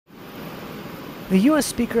The U.S.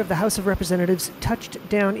 Speaker of the House of Representatives touched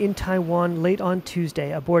down in Taiwan late on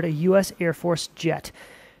Tuesday aboard a U.S. Air Force jet.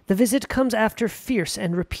 The visit comes after fierce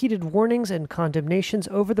and repeated warnings and condemnations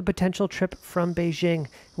over the potential trip from Beijing,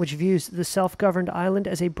 which views the self-governed island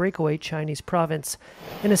as a breakaway Chinese province.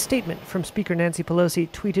 In a statement from Speaker Nancy Pelosi,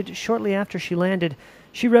 tweeted shortly after she landed,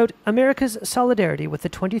 she wrote, "America's solidarity with the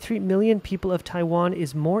 23 million people of Taiwan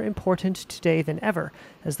is more important today than ever,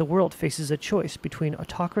 as the world faces a choice between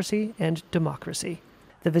autocracy and democracy."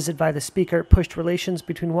 The visit by the speaker pushed relations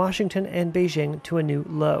between Washington and Beijing to a new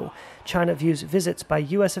low. China views visits by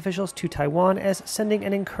U.S. officials to Taiwan as sending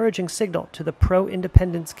an encouraging signal to the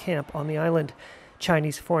pro-independence camp on the island.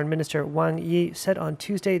 Chinese Foreign Minister Wang Yi said on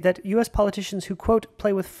Tuesday that U.S. politicians who, quote,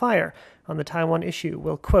 play with fire on the Taiwan issue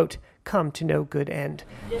will, quote, come to no good end.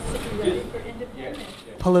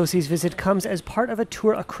 Pelosi's visit comes as part of a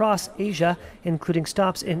tour across Asia, including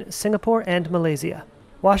stops in Singapore and Malaysia.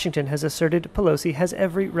 Washington has asserted Pelosi has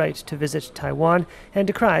every right to visit Taiwan and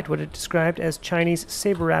decried what it described as Chinese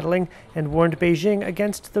saber-rattling and warned Beijing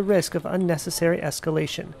against the risk of unnecessary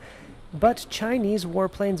escalation. But Chinese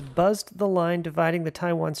warplanes buzzed the line dividing the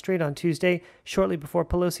Taiwan Strait on Tuesday, shortly before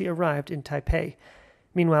Pelosi arrived in Taipei.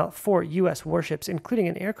 Meanwhile, 4 U.S. warships, including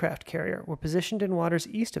an aircraft carrier, were positioned in waters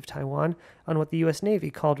east of Taiwan on what the U.S.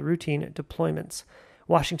 Navy called routine deployments.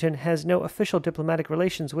 Washington has no official diplomatic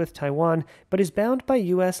relations with Taiwan, but is bound by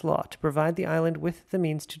U.S. law to provide the island with the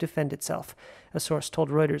means to defend itself. A source told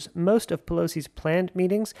Reuters most of Pelosi's planned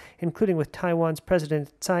meetings, including with Taiwan's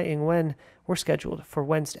President Tsai Ing-wen, were scheduled for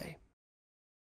Wednesday.